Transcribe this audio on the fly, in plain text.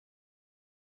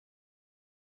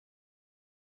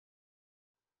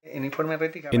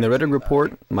In the Redding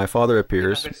report, my father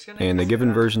appears, and the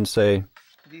given versions say,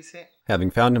 having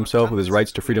found himself with his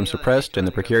rights to freedom suppressed and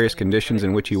the precarious conditions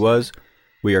in which he was,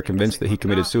 we are convinced that he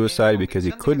committed suicide because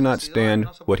he could not stand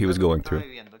what he was going through.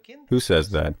 Who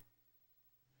says that?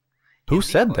 Who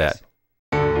said that?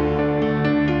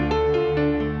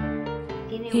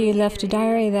 He left a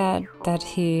diary that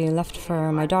he left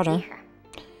for my daughter,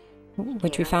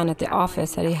 which we found at the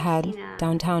office that he had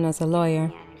downtown as a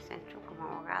lawyer.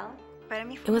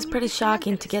 It was pretty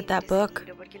shocking to get that book,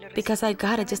 because I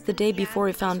got it just the day before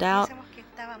we found out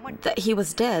that he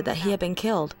was dead, that he had been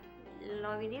killed.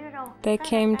 They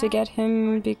came to get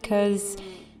him because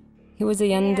he was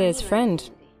Allende's friend.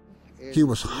 He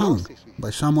was hung by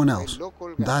someone else.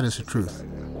 That is the truth.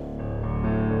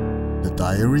 The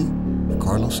Diary of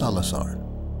Carlos Salazar.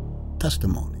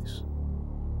 Testimonies.